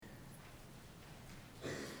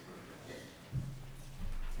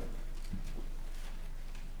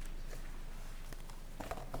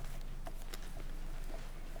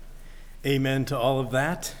Amen to all of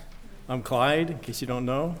that. I'm Clyde, in case you don't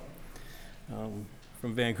know,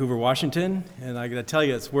 from Vancouver, Washington, and I got to tell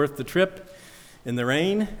you, it's worth the trip in the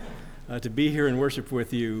rain to be here and worship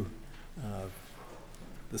with you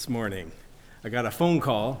this morning. I got a phone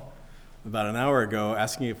call about an hour ago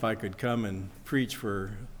asking if I could come and preach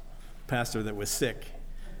for a pastor that was sick,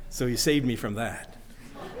 so he saved me from that.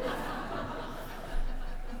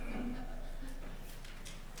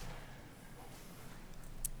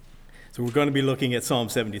 So we're going to be looking at Psalm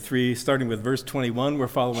 73, starting with verse 21. We're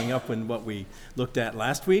following up on what we looked at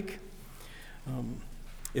last week.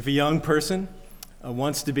 If a young person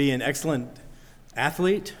wants to be an excellent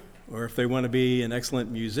athlete, or if they want to be an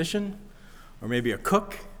excellent musician, or maybe a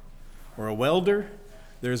cook, or a welder,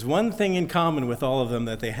 there's one thing in common with all of them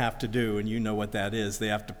that they have to do, and you know what that is. They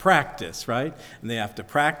have to practice, right? And they have to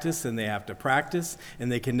practice, and they have to practice,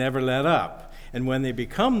 and they can never let up. And when they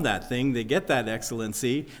become that thing, they get that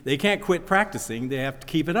excellency, they can't quit practicing, they have to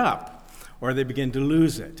keep it up, or they begin to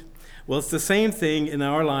lose it. Well, it's the same thing in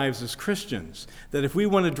our lives as Christians, that if we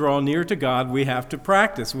want to draw near to God, we have to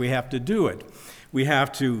practice, we have to do it. We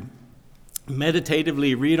have to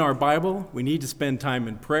meditatively read our Bible, we need to spend time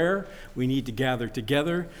in prayer, we need to gather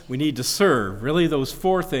together, we need to serve. Really, those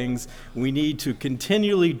four things we need to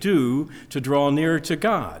continually do to draw nearer to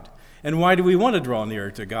God. And why do we want to draw nearer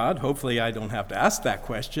to God? Hopefully I don't have to ask that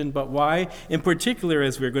question, but why? In particular,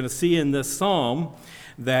 as we're going to see in this psalm,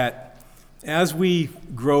 that as we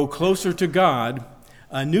grow closer to God,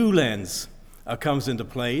 a new lens comes into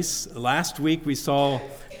place. Last week we saw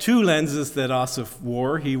two lenses that Asaph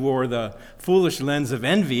wore. He wore the foolish lens of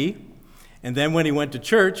envy, and then when he went to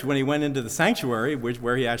church, when he went into the sanctuary,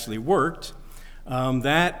 where he actually worked,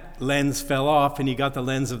 that lens fell off and he got the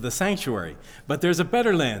lens of the sanctuary. But there's a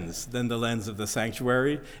better lens than the lens of the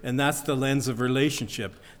sanctuary, and that's the lens of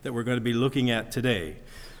relationship that we're going to be looking at today.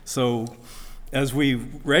 So as we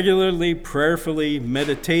regularly, prayerfully,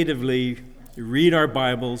 meditatively read our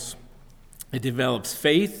Bibles, it develops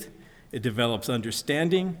faith, it develops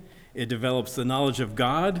understanding, it develops the knowledge of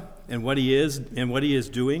God and what He is and what He is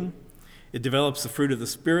doing. It develops the fruit of the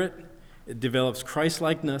Spirit, it develops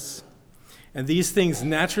Christ-likeness. And these things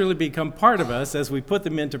naturally become part of us as we put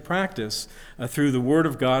them into practice through the Word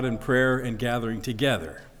of God and prayer and gathering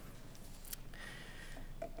together.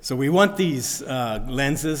 So we want these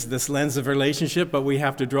lenses, this lens of relationship, but we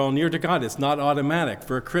have to draw near to God. It's not automatic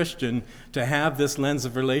for a Christian to have this lens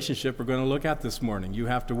of relationship we're going to look at this morning. You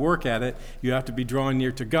have to work at it. You have to be drawing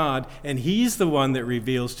near to God, and He's the one that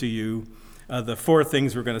reveals to you the four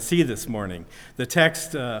things we're going to see this morning. The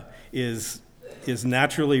text is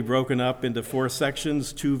naturally broken up into four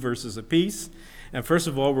sections, 2 verses apiece. And first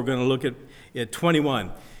of all, we're going to look at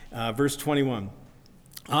 21, verse 21.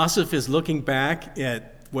 Asaph is looking back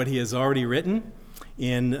at what he has already written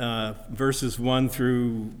in verses 1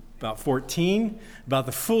 through about 14, about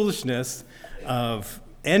the foolishness of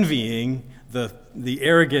envying the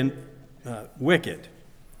arrogant wicked.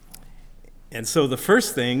 And so the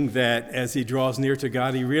first thing that, as he draws near to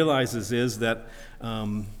God, he realizes is that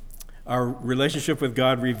our relationship with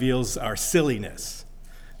God reveals our silliness.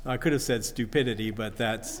 I could have said stupidity, but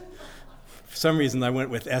that's, for some reason, I went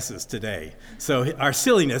with S's today. So our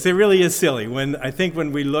silliness, it really is silly.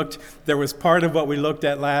 When we looked, there was part of what we looked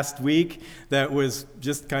at last week that was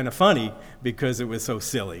just kind of funny because it was so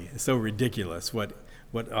silly, so ridiculous what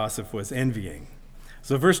Asaph was envying.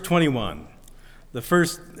 So verse 21, the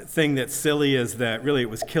first thing that's silly is that really it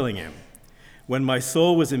was killing him. When my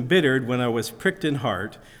soul was embittered, when I was pricked in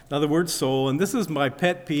heart. Now the word soul, and this is my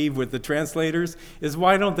pet peeve with the translators, is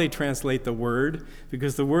why don't they translate the word?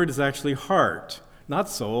 Because the word is actually heart, not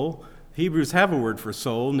soul. Hebrews have a word for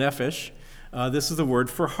soul, nephesh. This is the word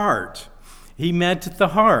for heart. He meant the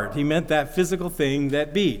heart. He meant that physical thing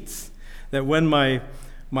that beats. That when my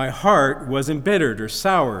heart was embittered or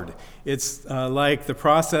soured, it's like the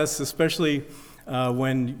process, especially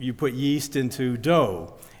when you put yeast into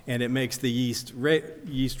dough, and it makes the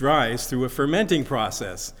yeast rise through a fermenting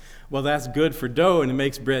process. Well, that's good for dough, and it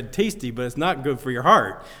makes bread tasty, but it's not good for your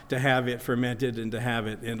heart to have it fermented and to have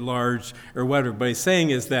it enlarged or whatever. But he's saying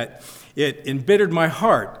is that it embittered my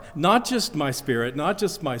heart, not just my spirit, not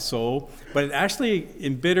just my soul, but it actually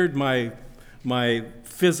embittered my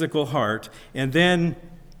physical heart. And then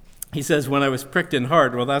he says, when I was pricked in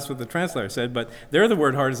heart, well, that's what the translator said, but there the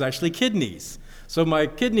word heart is actually kidneys. So my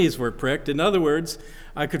kidneys were pricked. In other words,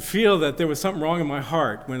 I could feel that there was something wrong in my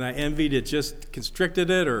heart. When I envied, it just constricted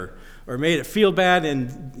it or made it feel bad,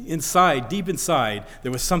 and inside, deep inside,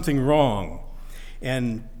 there was something wrong.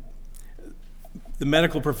 And the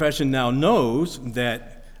medical profession now knows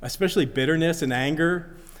that especially bitterness and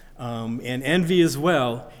anger and envy as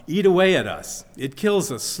well eat away at us. It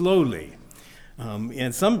kills us slowly.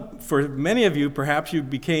 For many of you, perhaps you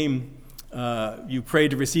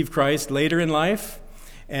prayed to receive Christ later in life,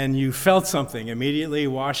 and you felt something immediately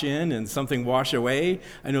wash in and something wash away.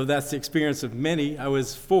 I know that's the experience of many. I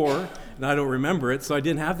was 4, and I don't remember it, so I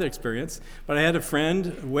didn't have that experience. But I had a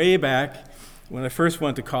friend way back when I first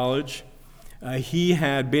went to college. He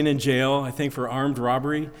had been in jail, I think, for armed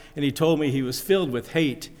robbery, and he told me he was filled with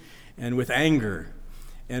hate and with anger.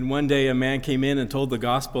 And one day a man came in and told the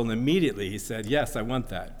gospel, and immediately he said, yes, I want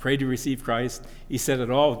that. Prayed to receive Christ. He said it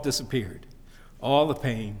all disappeared. All the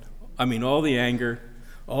pain, all the anger,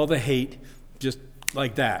 all the hate, just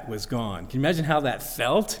like that, was gone. Can you imagine how that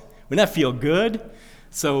felt? Wouldn't that feel good?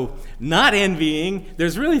 So not envying,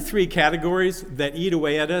 there's really 3 categories that eat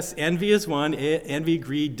away at us. Envy is one, envy,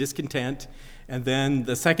 greed, discontent. And then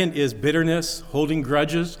the second is bitterness, holding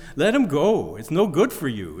grudges. Let them go. It's no good for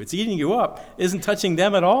you. It's eating you up. It isn't touching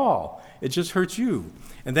them at all. It just hurts you.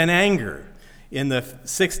 And then anger. In the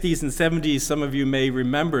 60s and 70s, some of you may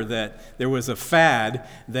remember that there was a fad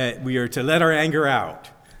that we are to let our anger out.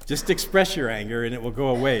 Just express your anger and it will go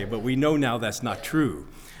away. But we know now that's not true.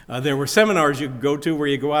 There were seminars you could go to where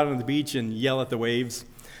you go out on the beach and yell at the waves.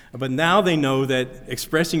 But now they know that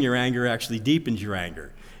expressing your anger actually deepens your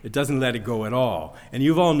anger. It doesn't let it go at all. And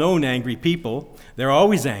you've all known angry people. They're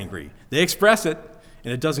always angry. They express it,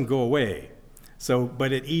 and it doesn't go away.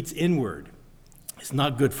 But it eats inward. It's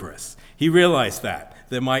not good for us. He realized that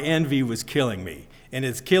my envy was killing me. And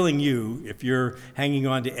it's killing you if you're hanging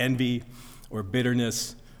on to envy or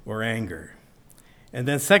bitterness or anger. And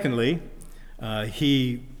then secondly,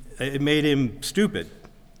 it made him stupid.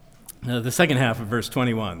 The second half of verse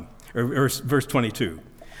 21, or verse 22.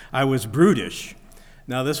 I was brutish.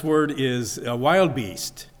 Now this word is a wild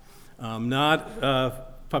beast, not a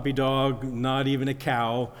puppy dog, not even a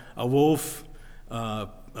cow, a wolf, a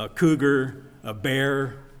cougar, a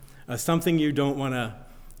bear, something you don't want to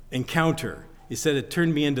encounter. He said it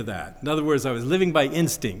turned me into that. In other words, I was living by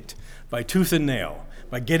instinct, by tooth and nail,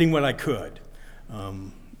 by getting what I could.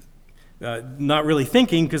 Not really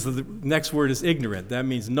thinking, because the next word is ignorant. That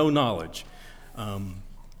means no knowledge.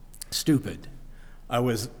 Stupid. I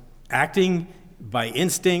was acting by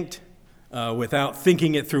instinct without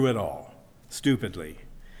thinking it through at all, stupidly.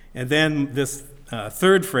 And then this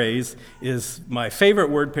third phrase is my favorite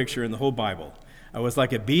word picture in the whole Bible. I was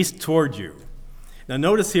like a beast toward you. Now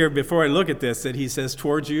notice here, before I look at this, that he says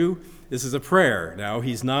towards you. This is a prayer. Now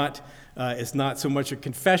it's not so much a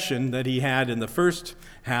confession that he had in the first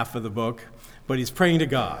half of the book, but he's praying to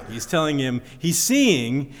God. He's telling him, he's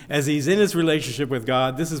seeing, as he's in his relationship with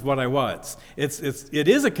God, this is what I was. It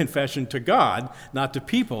is a confession to God, not to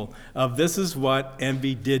people, of this is what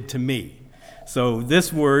envy did to me. So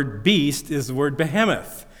this word, beast, is the word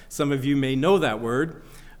behemoth. Some of you may know that word.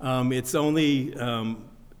 It's only,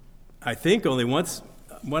 I think, only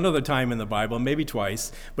one other time in the Bible, maybe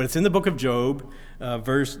twice, but it's in the book of Job.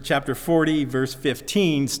 Chapter 40, verse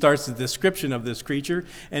 15 starts the description of this creature.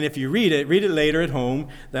 And if you read it later at home.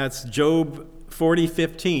 That's Job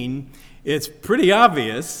 40:15. It's pretty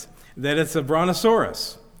obvious that it's a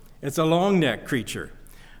brontosaurus. It's a long-necked creature.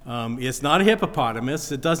 It's not a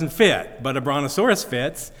hippopotamus. It doesn't fit, but a brontosaurus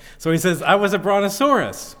fits. So he says, I was a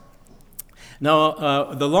brontosaurus.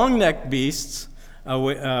 Now, the long-necked beasts,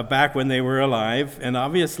 back when they were alive, and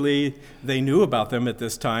obviously they knew about them at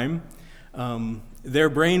this time, their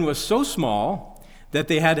brain was so small that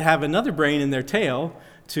they had to have another brain in their tail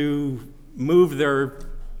to move their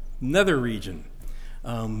nether region.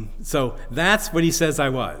 So that's what he says I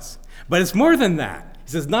was. But it's more than that.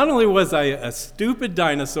 He says, not only was I a stupid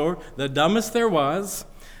dinosaur, the dumbest there was,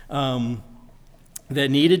 that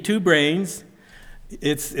needed 2 brains,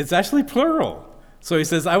 it's actually plural. So he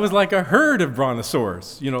says, I was like a herd of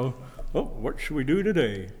brontosaurs. What should we do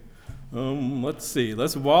today? Let's see.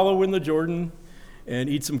 Let's wallow in the Jordan and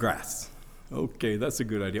eat some grass. Okay, that's a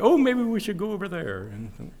good idea. Oh, maybe we should go over there.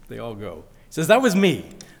 And they all go. He says, that was me,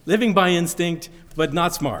 living by instinct, but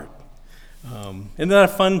not smart. Isn't that a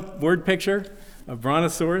fun word picture of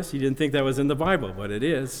brontosaurus? You didn't think that was in the Bible, but it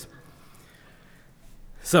is.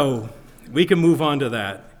 So we can move on to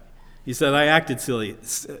that. He said, I acted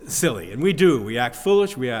silly. And we do. We act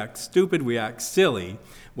foolish, we act stupid, we act silly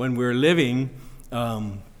when we're living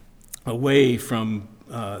away from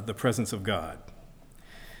the presence of God.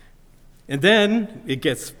 And then it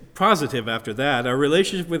gets positive after that. Our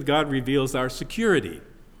relationship with God reveals our security.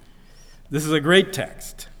 This is a great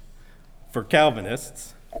text for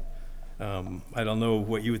Calvinists. I don't know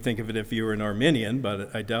what you would think of it if you were an Arminian,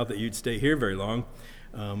 but I doubt that you'd stay here very long.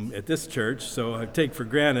 at this church, so I take for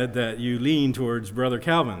granted that you lean towards Brother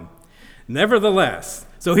Calvin. Nevertheless,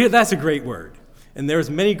 so here that's a great word. And there's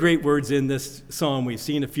many great words in this psalm. We've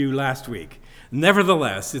seen a few last week.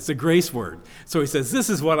 Nevertheless, it's a grace word. So he says, this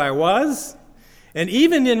is what I was. And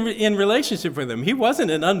even in relationship with him, he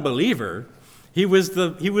wasn't an unbeliever. He was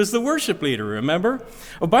the worship leader, remember?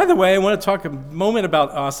 Oh, by the way, I want to talk a moment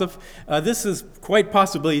about Asaph. This is quite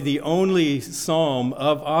possibly the only psalm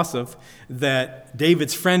of Asaph that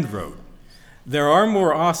David's friend wrote. There are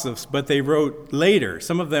more Asaphs, but they wrote later,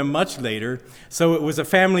 some of them much later. So it was a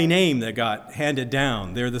family name that got handed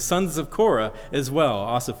down. They're the sons of Korah as well.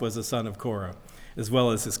 Asaph was a son of Korah, as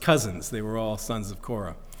well as his cousins. They were all sons of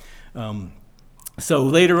Korah. So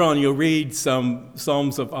later on, you'll read some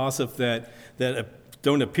psalms of Asaph that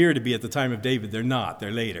don't appear to be at the time of David. They're not.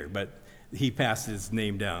 They're later, but he passed his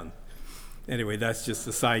name down. Anyway, that's just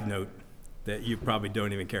a side note that you probably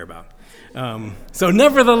don't even care about. So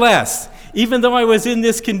nevertheless, even though I was in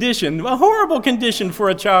this condition, a horrible condition for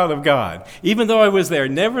a child of God, even though I was there,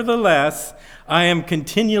 nevertheless, I am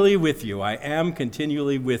continually with you. I am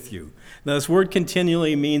continually with you. Now, this word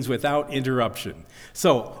continually means without interruption.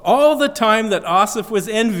 So all the time that Asaph was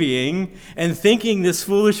envying and thinking this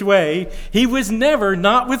foolish way, he was never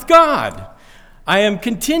not with God. I am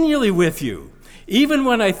continually with you. Even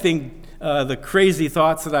when I think the crazy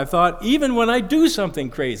thoughts that I thought, even when I do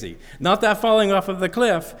something crazy. Not that falling off of the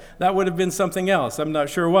cliff, that would have been something else. I'm not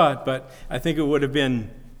sure what, but I think it would have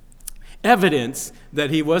been evidence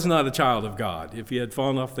that he was not a child of God. If he had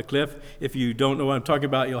fallen off the cliff, if you don't know what I'm talking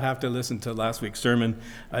about, you'll have to listen to last week's sermon.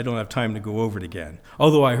 I don't have time to go over it again.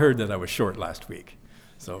 Although I heard that I was short last week.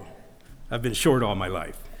 So I've been short all my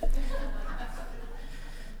life.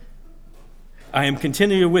 I am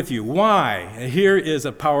continually with you. Why? Here is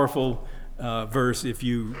a powerful verse if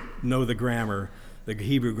you know the grammar, the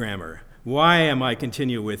Hebrew grammar. Why am I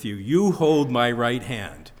continue with you? You hold my right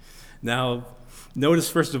hand. Now, notice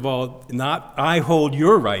first of all, not I hold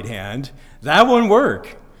your right hand. That won't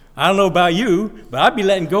work. I don't know about you, but I'd be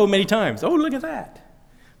letting go many times. Oh, look at that.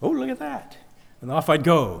 Oh, look at that. And off I'd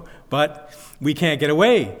go. But we can't get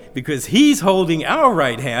away because he's holding our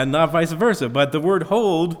right hand, not vice versa. But the word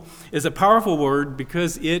hold is a powerful word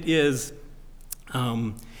because it is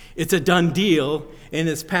it's a done deal in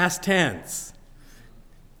its past tense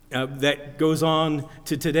that goes on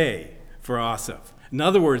to today for Asaph. In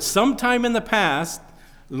other words, sometime in the past,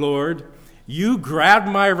 Lord, you grabbed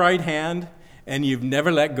my right hand and you've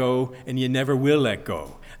never let go and you never will let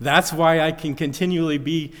go. That's why I can continually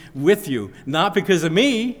be with you. Not because of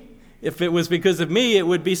me. If it was because of me, it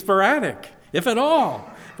would be sporadic, if at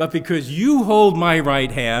all. But because you hold my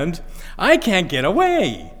right hand, I can't get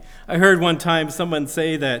away. I heard one time someone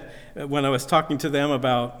say that when I was talking to them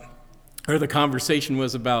about, or the conversation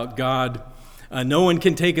was about God, no one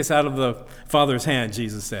can take us out of the Father's hand,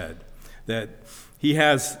 Jesus said. That he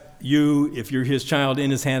has you, if you're his child, in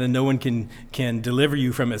his hand, and no one can deliver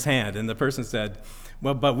you from his hand. And the person said,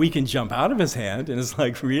 well, but we can jump out of his hand. And it's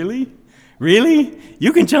like, really? Really?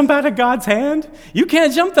 You can jump out of God's hand? You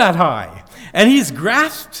can't jump that high. And he's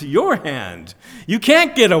grasped your hand. You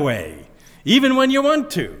can't get away. Even when you want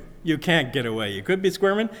to, you can't get away. You could be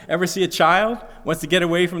squirming. Ever see a child wants to get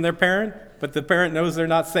away from their parent, but the parent knows they're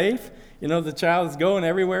not safe? You know, the child is going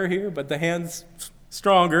everywhere here, but the hand's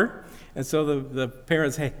stronger. And so the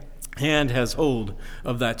parent's hand has hold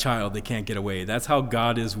of that child. They can't get away. That's how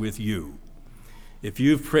God is with you. If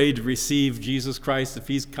you've prayed to receive Jesus Christ, if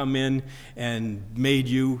he's come in and made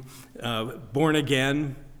you born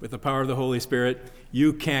again with the power of the Holy Spirit,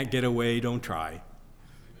 you can't get away. Don't try.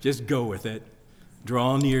 Just go with it.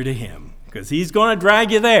 Draw near to him, because he's going to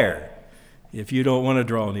drag you there if you don't want to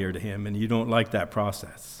draw near to him and you don't like that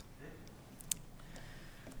process.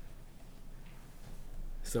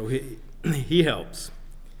 So he helps.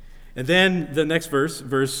 And then the next verse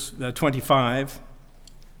 25,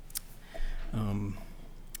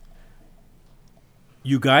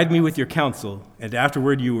 you guide me with your counsel, and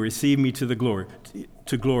afterward you will receive me to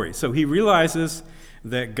glory. So he realizes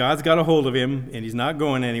that God's got a hold of him, and he's not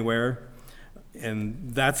going anywhere,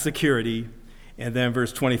 and that's security. And then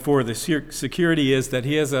verse 24, the security is that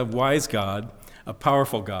he has a wise God, a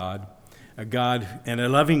powerful God, a God and a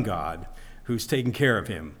loving God who's taking care of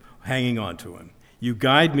him, hanging on to him. You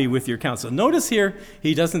guide me with your counsel. Notice here,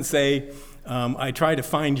 he doesn't say, I try to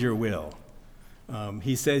find your will.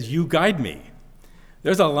 He says, you guide me.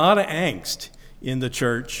 There's a lot of angst in the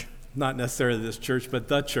church, not necessarily this church, but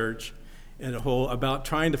the church in a whole, about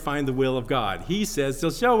trying to find the will of God. He says he'll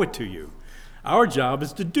show it to you. Our job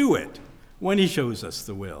is to do it when he shows us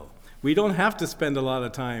the will. We don't have to spend a lot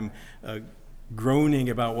of time groaning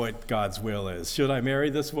about what God's will is. Should I marry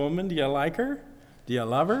this woman? Do you like her? Do you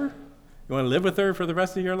love her? You want to live with her for the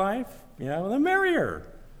rest of your life? Yeah, well, then marry her.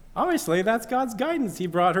 Obviously, that's God's guidance. He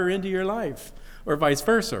brought her into your life, or vice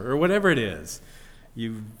versa, or whatever it is.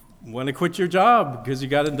 You want to quit your job because you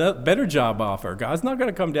got a better job offer. God's not going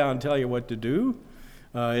to come down and tell you what to do.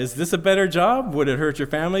 Is this a better job? Would it hurt your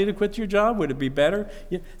family to quit your job? Would it be better?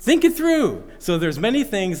 Yeah. Think it through. So there's many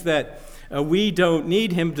things that we don't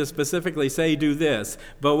need him to specifically say, do this.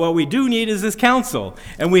 But what we do need is his counsel.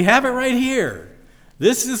 And we have it right here.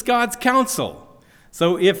 This is God's counsel.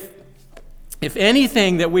 So if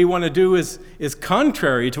anything that we want to do is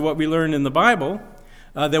contrary to what we learn in the Bible,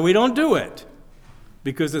 then we don't do it.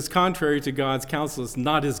 Because it's contrary to God's counsel. It's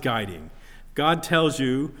not his guiding. God tells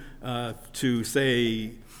you to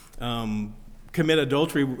say, commit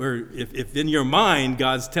adultery, or if in your mind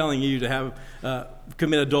God's telling you to have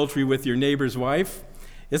commit adultery with your neighbor's wife,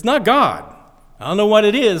 it's not God. I don't know what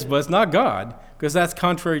it is, but it's not God, because that's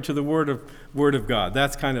contrary to the word of God.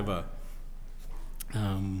 That's kind of a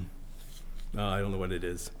I don't know what it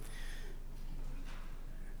is.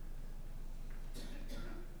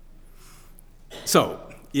 So,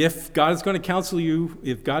 if God is going to counsel you,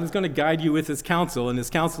 if God is going to guide you with his counsel, and his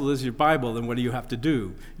counsel is your Bible, then what do you have to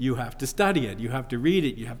do? You have to study it. You have to read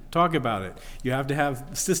it. You have to talk about it. You have to have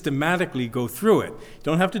systematically go through it. You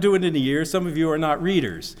don't have to do it in a year. Some of you are not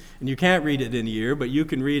readers, and you can't read it in a year, but you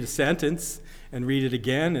can read a sentence and read it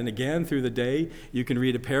again and again through the day. You can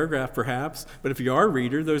read a paragraph perhaps, but if you are a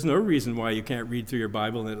reader, there's no reason why you can't read through your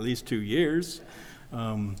Bible in at least 2 years.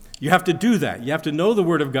 You have to do that. You have to know the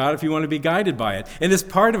Word of God if you want to be guided by it. And as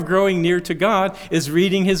part of growing near to God is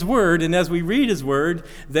reading his Word. And as we read his Word,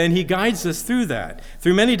 then he guides us through that,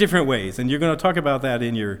 through many different ways. And you're going to talk about that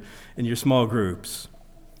in your small groups.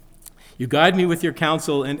 You guide me with your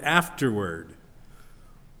counsel and afterward.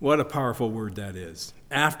 What a powerful word that is.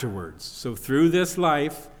 Afterwards. So through this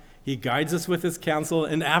life, he guides us with his counsel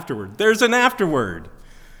and afterward. There's an afterward.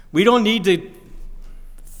 We don't need to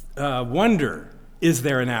wonder, is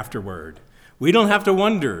there an afterward? We don't have to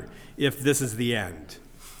wonder if this is the end.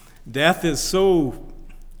 Death is so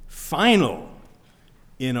final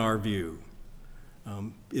in our view.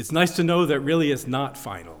 It's nice to know that really it's not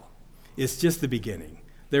final. It's just the beginning.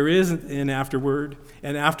 There is an afterward,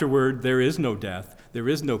 and afterward there is no death, there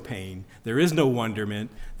is no pain, there is no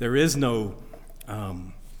wonderment, there is no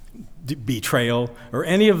betrayal, or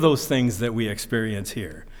any of those things that we experience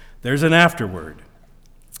here. There's an afterward.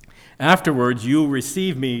 Afterwards, you'll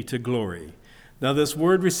receive me to glory. Now, this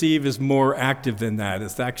word receive is more active than that.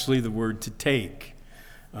 It's actually the word to take,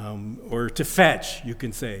 or to fetch, you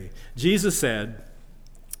can say. Jesus said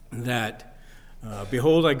that,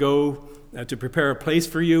 behold, I go to prepare a place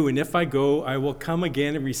for you, and if I go, I will come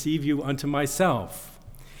again and receive you unto myself.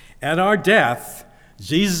 At our death,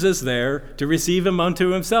 Jesus is there to receive him unto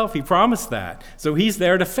himself. He promised that. So he's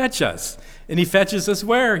there to fetch us. And he fetches us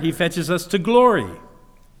where? He fetches us to glory.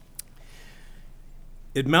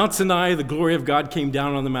 At Mount Sinai, the glory of God came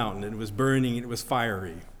down on the mountain. It was burning, it was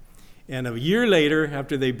fiery. And a year later,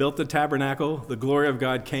 after they built the tabernacle, the glory of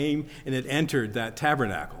God came and it entered that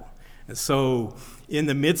tabernacle. And so in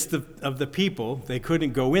the midst of the people, they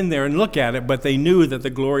couldn't go in there and look at it, but they knew that the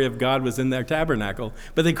glory of God was in their tabernacle.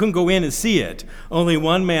 But they couldn't go in and see it. Only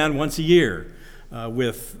one man once a year,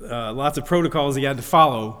 with lots of protocols he had to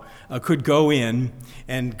follow, could go in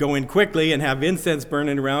quickly and have incense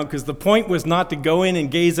burning around, because the point was not to go in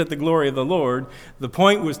and gaze at the glory of the Lord. The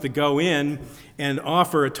point was to go in and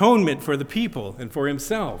offer atonement for the people and for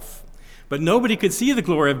himself. But nobody could see the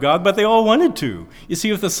glory of God, but they all wanted to. You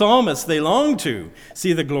see, with the psalmists, they longed to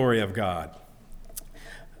see the glory of God.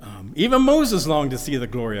 Even Moses longed to see the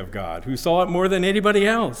glory of God, who saw it more than anybody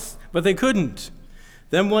else, but they couldn't.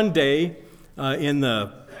 Then one day, in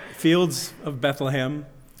the fields of Bethlehem,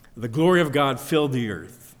 the glory of God filled the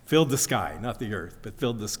earth, filled the sky, not the earth, but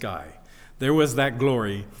filled the sky. There was that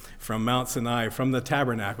glory from Mount Sinai, from the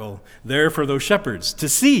tabernacle, there for those shepherds to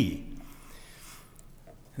see.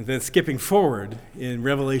 And then skipping forward in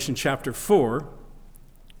Revelation chapter 4,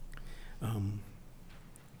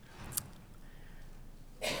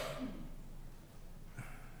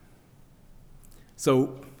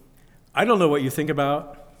 so I don't know what you think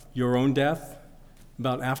about your own death,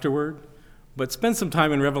 about afterward, but spend some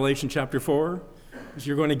time in Revelation chapter 4, because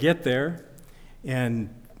you're going to get there, and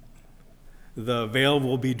the veil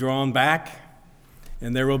will be drawn back,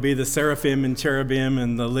 and there will be the seraphim and cherubim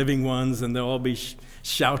and the living ones, and they'll all be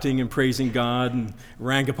shouting and praising God, and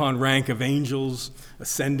rank upon rank of angels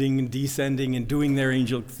ascending and descending and doing their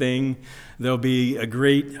angel thing. There'll be a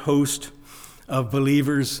great host of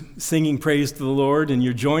believers singing praise to the Lord, and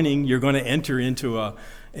you're going to enter into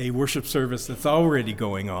a worship service that's already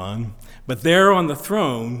going on. But there on the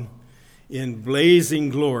throne, in blazing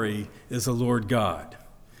glory, is the Lord God,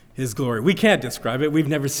 his glory. We can't describe it. We've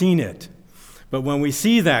never seen it. But when we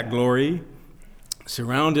see that glory,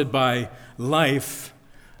 surrounded by life,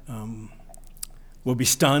 we'll be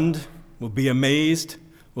stunned, we'll be amazed,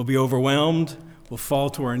 we'll be overwhelmed, we'll fall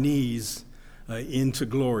to our knees into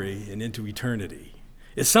glory and into eternity.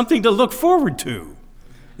 It's something to look forward to.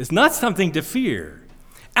 It's not something to fear.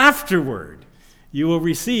 Afterward,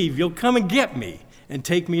 you'll come and get me and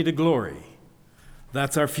take me to glory.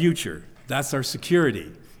 That's our future. That's our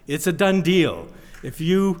security. It's a done deal. If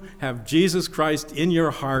you have Jesus Christ in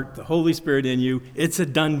your heart, the Holy Spirit in you, it's a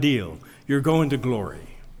done deal. You're going to glory.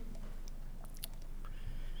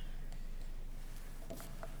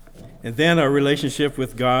 And then our relationship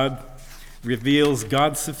with God reveals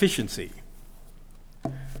God's sufficiency.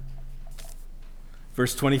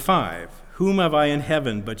 Verse 25, whom have I in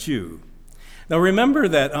heaven but you? Now remember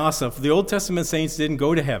that Asaph, the Old Testament saints, didn't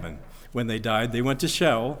go to heaven when they died. They went to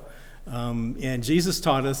Sheol. And Jesus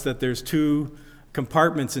taught us that there's two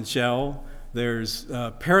compartments in Sheol. There's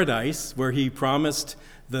paradise, where he promised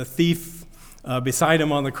the thief beside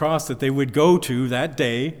him on the cross that they would go to that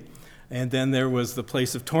day. And then there was the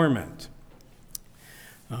place of torment.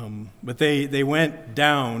 But they went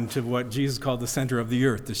down to what Jesus called the center of the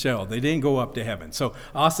earth, the Sheol. They didn't go up to heaven. So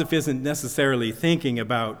Asaph isn't necessarily thinking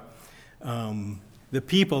about the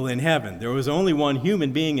people in heaven. There was only one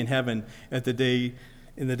human being in heaven in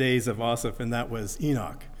the days of Asaph, and that was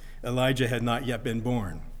Enoch. Elijah had not yet been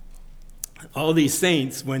born. All these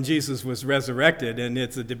saints, when Jesus was resurrected, and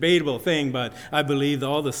it's a debatable thing, but I believe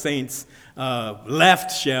all the saints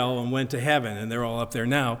left Sheol and went to heaven, and they're all up there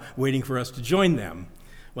now waiting for us to join them.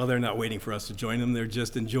 Well, they're not waiting for us to join them. They're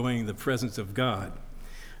just enjoying the presence of God.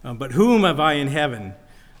 But whom have I in heaven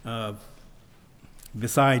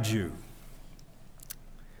besides you?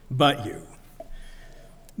 But you.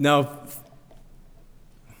 Now,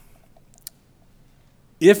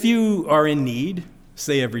 if you are in need,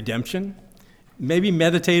 say, of redemption, maybe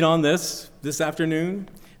meditate on this afternoon.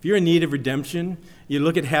 If you're in need of redemption, you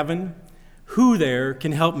look at heaven, who there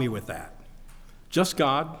can help me with that? Just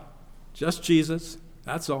God, just Jesus,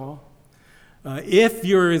 that's all. If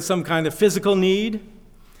you're in some kind of physical need,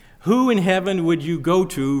 who in heaven would you go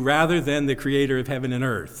to rather than the creator of heaven and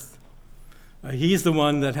earth? He's the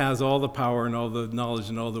one that has all the power and all the knowledge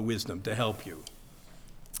and all the wisdom to help you.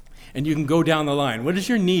 And you can go down the line. What is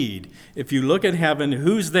your need? If you look at heaven,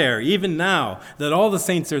 who's there, even now, that all the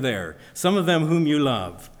saints are there, some of them whom you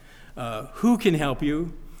love? Who can help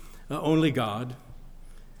you? Only God.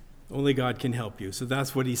 Only God can help you. So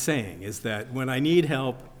that's what he's saying, is that when I need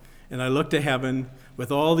help and I look to heaven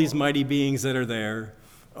with all these mighty beings that are there,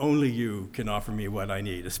 only you can offer me what I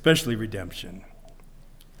need, especially redemption.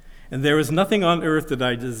 And there is nothing on earth that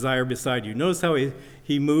I desire beside you. Notice how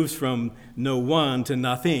he moves from no one to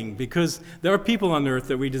nothing, because there are people on earth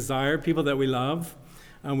that we desire, people that we love,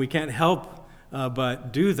 and we can't help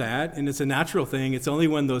but do that, and it's a natural thing. It's only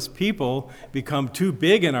when those people become too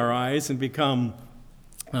big in our eyes and become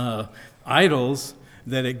idols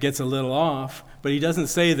that it gets a little off. But he doesn't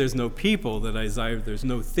say there's no people that I desire, there's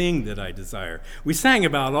no thing that I desire. We sang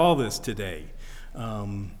about all this today,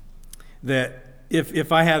 that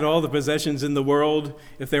if I had all the possessions in the world,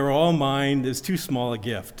 if they were all mine, it's too small a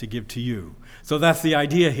gift to give to you. So that's the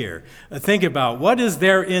idea here. Think about, what is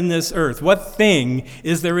there in this earth? What thing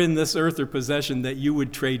is there in this earth or possession that you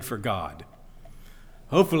would trade for God?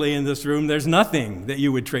 Hopefully in this room, there's nothing that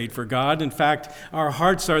you would trade for God. In fact, our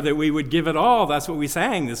hearts are that we would give it all. That's what we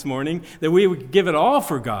sang this morning, that we would give it all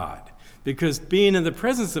for God. Because being in the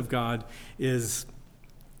presence of God is,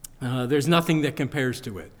 there's nothing that compares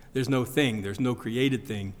to it. There's no thing, there's no created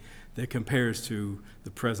thing that compares to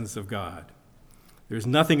the presence of God. There's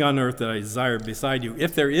nothing on earth that I desire beside you.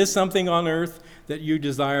 If there is something on earth that you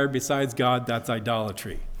desire besides God, that's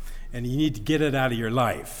idolatry. And you need to get it out of your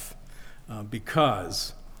life,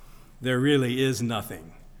 because there really is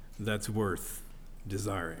nothing that's worth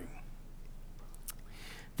desiring.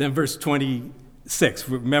 Then verse 26,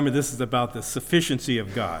 remember this is about the sufficiency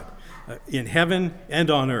of God. In heaven and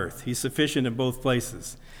on earth, he's sufficient in both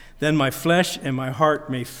places. Then my flesh and my heart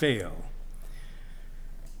may fail.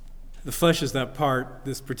 The flesh is that part,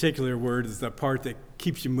 this particular word is that part that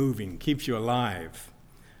keeps you moving, keeps you alive.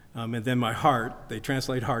 And then my heart, they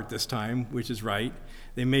translate heart this time, which is right,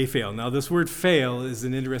 they may fail. Now this word fail is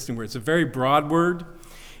an interesting word. It's a very broad word,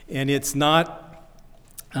 and it's not,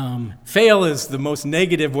 fail is the most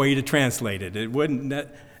negative way to translate it. It wouldn't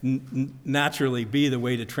naturally be the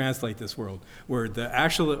way to translate this word. The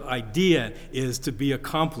actual idea is to be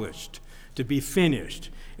accomplished, to be finished.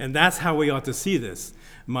 And that's how we ought to see this.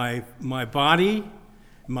 My body,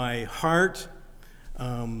 my heart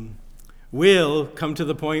will come to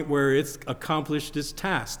the point where it's accomplished its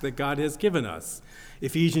task that God has given us.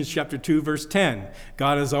 Ephesians chapter 2, verse 10.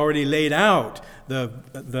 God has already laid out the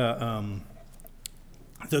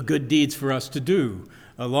good deeds for us to do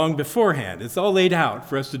long beforehand. It's all laid out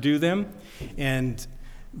for us to do them, and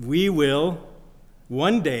we will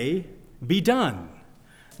one day be done.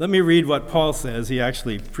 Let me read what Paul says. He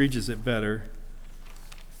actually preaches it better.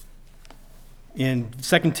 In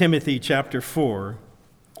 2 Timothy chapter 4,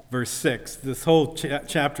 verse 6, this whole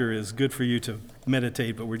chapter is good for you to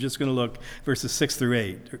meditate, but we're just going to look verses 6 through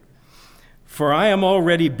 8. For I am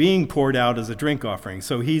already being poured out as a drink offering.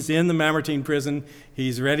 So he's in the Mamertine prison.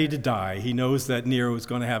 He's ready to die. He knows that Nero is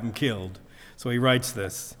going to have him killed. So he writes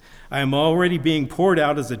this. I am already being poured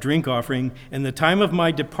out as a drink offering, and the time of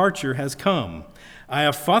my departure has come. I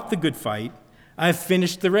have fought the good fight. I've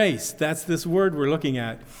finished the race. That's this word we're looking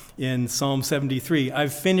at in Psalm 73.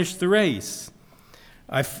 I've finished the race.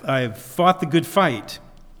 I've fought the good fight.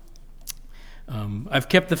 I've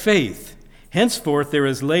kept the faith. Henceforth there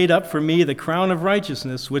is laid up for me the crown of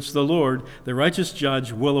righteousness, which the Lord, the righteous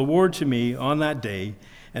judge, will award to me on that day,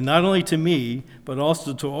 and not only to me, but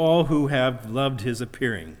also to all who have loved his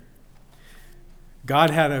appearing. God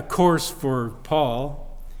had a course for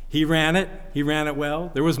Paul. He ran it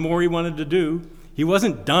well. There was more he wanted to do. He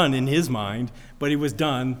wasn't done in his mind, but he was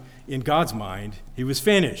done in God's mind. He was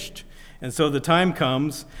finished. And so the time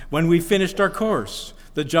comes when we finished our course.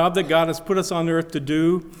 The job that God has put us on earth to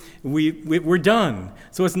do, we're done.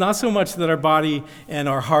 So it's not so much that our body and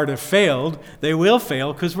our heart have failed. They will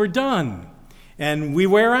fail because we're done. And we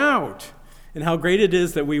wear out. And how great it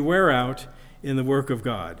is that we wear out in the work of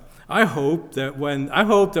God. I hope that when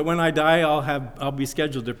I die, I'll be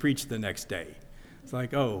scheduled to preach the next day. It's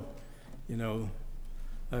like,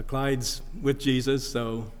 Clyde's with Jesus,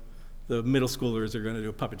 so the middle schoolers are going to do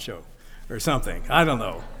a puppet show or something. I don't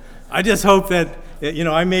know. I just hope that,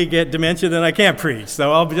 I may get dementia that I can't preach,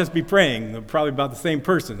 so I'll just be praying, probably about the same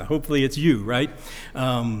person. Hopefully it's you, right?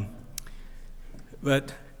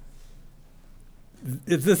 But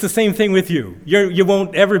it's the same thing with you. You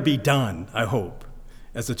won't ever be done, I hope,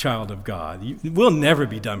 as a child of God. We'll never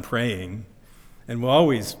be done praying, and we'll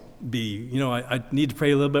always be, I need to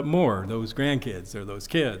pray a little bit more, those grandkids or those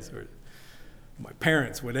kids or my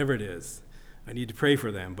parents, whatever it is. I need to pray for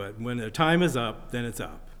them, but when their time is up, then it's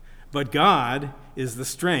up. But God is the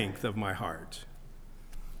strength of my heart.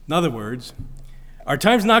 In other words, our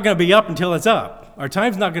time's not going to be up until it's up. Our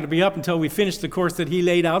time's not going to be up until we finish the course that he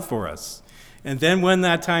laid out for us. And then when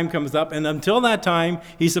that time comes up, and until that time,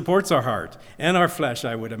 he supports our heart and our flesh,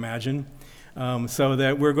 I would imagine, so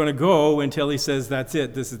that we're going to go until he says, that's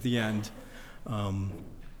it, this is the end.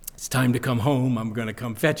 It's time to come home. I'm going to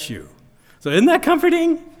come fetch you. So isn't that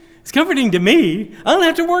comforting? It's comforting to me. I don't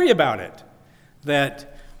have to worry about it. That,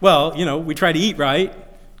 we try to eat right,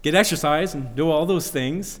 get exercise, and do all those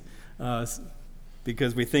things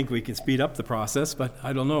because we think we can speed up the process, but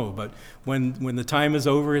I don't know. But when the time is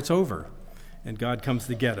over, it's over, and God comes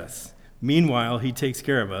to get us. Meanwhile, he takes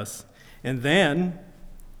care of us. And then,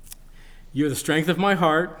 you're the strength of my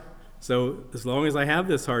heart, so as long as I have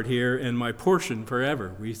this heart here, and my portion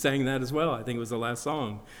forever. We sang that as well. I think it was the last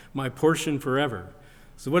song. My portion forever.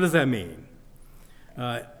 So what does that mean?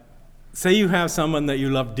 Say you have someone that you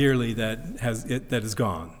love dearly that is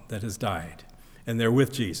gone, that has died, and they're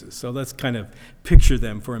with Jesus. So let's kind of picture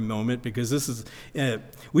them for a moment, because this is,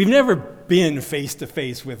 we've never been face to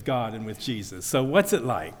face with God and with Jesus. So what's it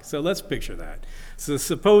like? So let's picture that. So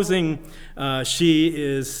supposing she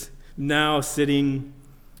is now sitting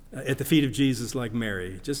at the feet of Jesus like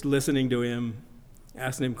Mary, just listening to him,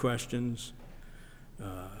 asking him questions,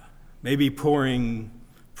 maybe pouring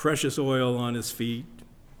precious oil on his feet,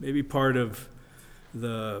 maybe part of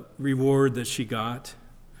the reward that she got.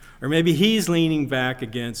 Or maybe he's leaning back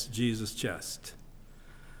against Jesus' chest,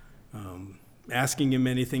 asking him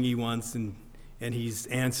anything he wants, and he's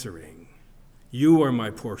answering. You are my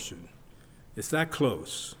portion. It's that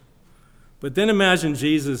close. But then imagine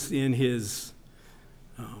Jesus in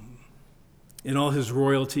all his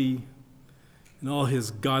royalty, in all his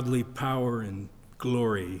godly power and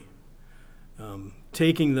glory,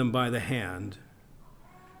 taking them by the hand,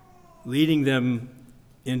 leading them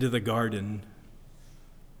into the garden,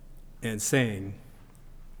 and saying,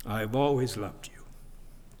 I've always loved you.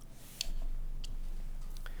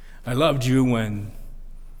 I loved you when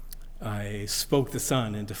I spoke the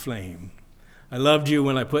sun into flame. I loved you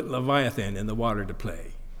when I put Leviathan in the water to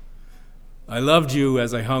play. I loved you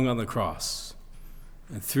as I hung on the cross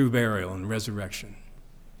and through burial and resurrection.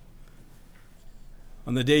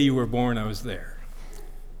 On the day you were born, I was there.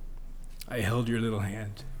 I held your little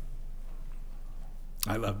hand.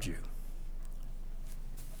 I loved you.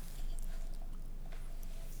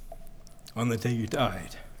 On the day you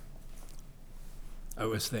died, I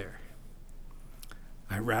was there.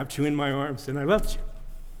 I wrapped you in my arms and I loved you.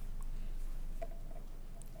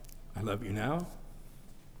 I love you now.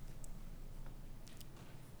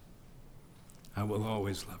 I will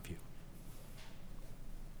always love you.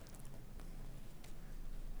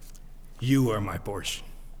 You are my portion.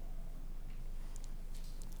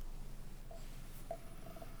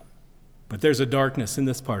 But there's a darkness in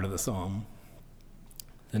this part of the psalm.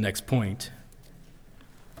 The next point,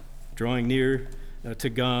 drawing near to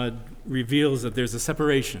God, reveals that there's a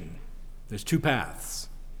separation. There's two paths.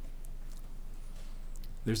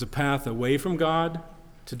 There's a path away from God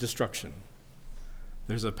to destruction.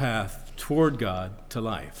 There's a path toward God to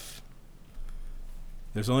life.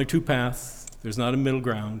 There's only two paths. There's not a middle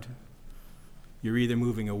ground. You're either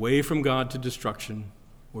moving away from God to destruction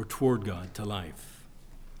or toward God to life.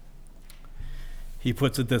 He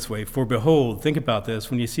puts it this way, for behold, think about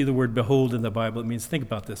this. When you see the word behold in the Bible, it means think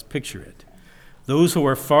about this, picture it. Those who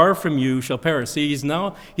are far from you shall perish. See, he's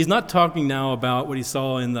not talking now about what he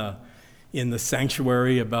saw in the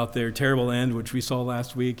sanctuary, about their terrible end, which we saw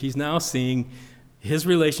last week. He's now seeing his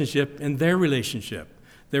relationship and their relationship.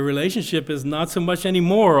 Their relationship is not so much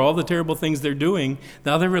anymore all the terrible things they're doing.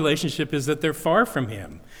 Now their relationship is that they're far from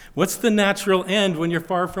him. What's the natural end when you're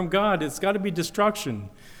far from God? It's got to be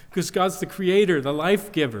destruction. Because God's the creator, the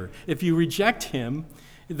life giver. If you reject him,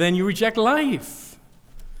 then you reject life.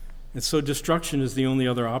 And so destruction is the only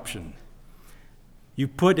other option. You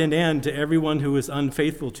put an end to everyone who is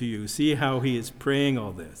unfaithful to you. See how he is praying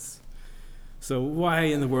all this. So why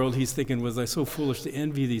in the world he's thinking, was I so foolish to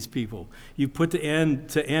envy these people? You put the end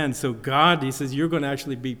to end. So God, he says, you're going to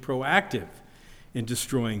actually be proactive in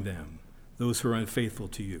destroying them, those who are unfaithful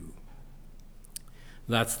to you.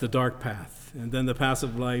 That's the dark path. And then the path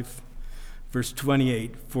of life, verse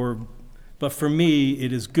 28, but for me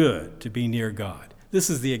it is good to be near God. This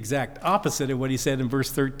is the exact opposite of what he said in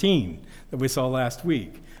verse 13 that we saw last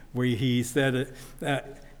week, where he said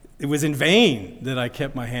that it was in vain that I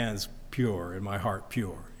kept my hands pure and my heart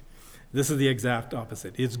pure. This is the exact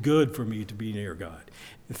opposite. It's good for me to be near God.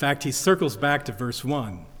 In fact, he circles back to verse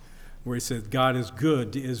 1, where he says, God is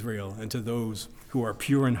good to Israel and to those who are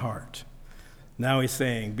pure in heart. Now he's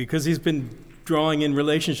saying, because he's been drawing in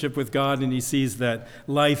relationship with God and he sees that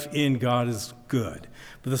life in God is good.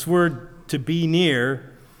 But this word to be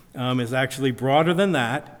near is actually broader than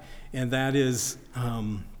that, and that is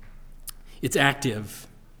it's active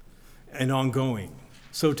and ongoing.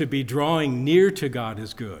 So to be drawing near to God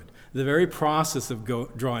is good. The very process of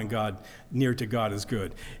drawing God near to God is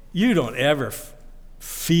good. You don't ever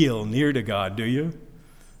feel near to God, do you?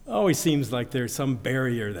 Always seems like there's some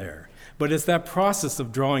barrier there. But it's that process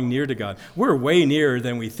of drawing near to God. We're way nearer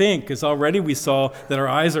than we think, because already we saw that our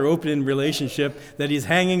eyes are open in relationship, that he's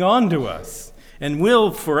hanging on to us and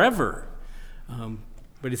will forever.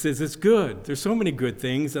 But he says it's good. There's so many good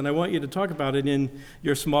things, and I want you to talk about it in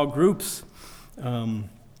your small groups,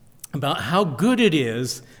 about how good it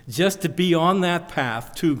is just to be on that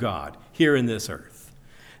path to God here in this earth.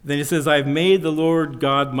 Then he says, I've made the Lord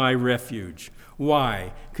God my refuge.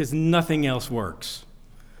 Why? Because nothing else works.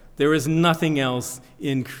 There is nothing else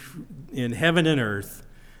in heaven and earth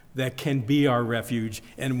that can be our refuge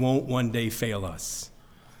and won't one day fail us.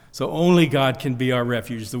 So only God can be our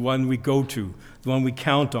refuge, the one we go to, the one we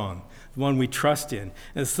count on, the one we trust in.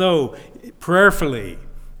 And so prayerfully,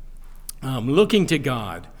 looking to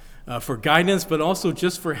God for guidance, but also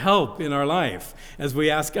just for help in our life as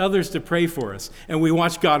we ask others to pray for us and we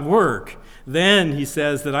watch God work. Then he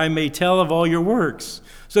says that I may tell of all your works.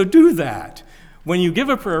 So do that. When you give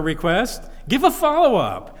a prayer request, give a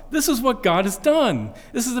follow-up. This is what God has done.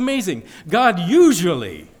 This is amazing. God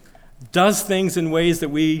usually does things in ways that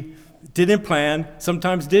we didn't plan,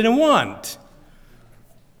 sometimes didn't want.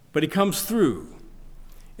 But he comes through.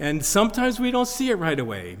 And sometimes we don't see it right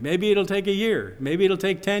away. Maybe it'll take a year. Maybe it'll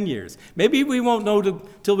take 10 years. Maybe we won't know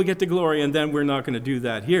till we get to glory, and then we're not going to do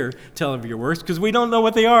that here, tell of your works, because we don't know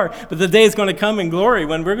what they are. But the day is going to come in glory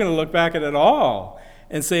when we're going to look back at it all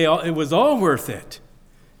and say, oh, it was all worth it.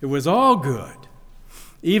 It was all good.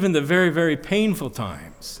 Even the very, very painful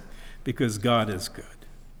times, because God is good.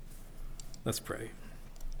 Let's pray.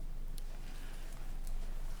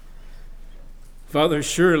 Father,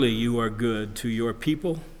 surely you are good to your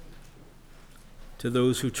people, to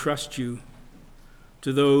those who trust you,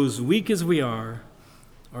 to those weak as we are,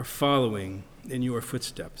 are following in your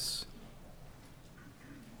footsteps.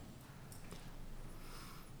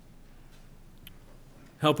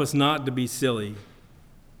 Help us not to be silly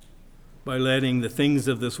by letting the things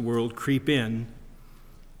of this world creep in,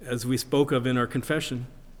 as we spoke of in our confession,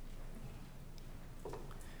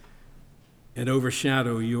 and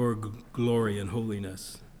overshadow your glory and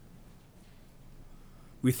holiness.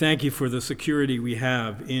 We thank you for the security we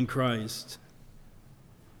have in Christ.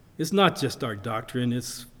 It's not just our doctrine,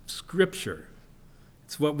 it's Scripture.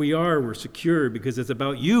 It's what we are. We're secure because it's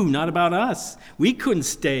about you, not about us. We couldn't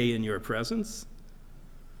stay in your presence,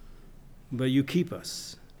 but you keep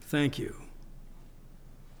us. Thank you.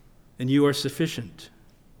 And you are sufficient.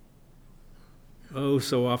 Oh,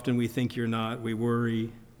 so often we think you're not. We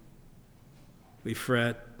worry. We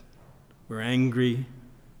fret. We're angry.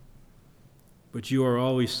 But you are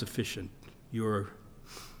always sufficient. You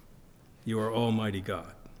are Almighty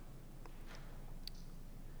God.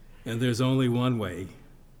 And there's only one way,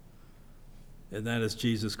 and that is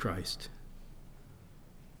Jesus Christ.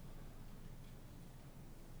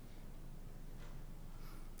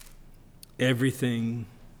 Everything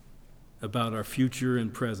about our future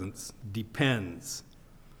and presence depends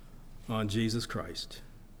on Jesus Christ,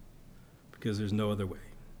 because there's no other way.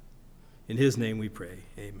 In his name we pray,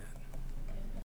 amen.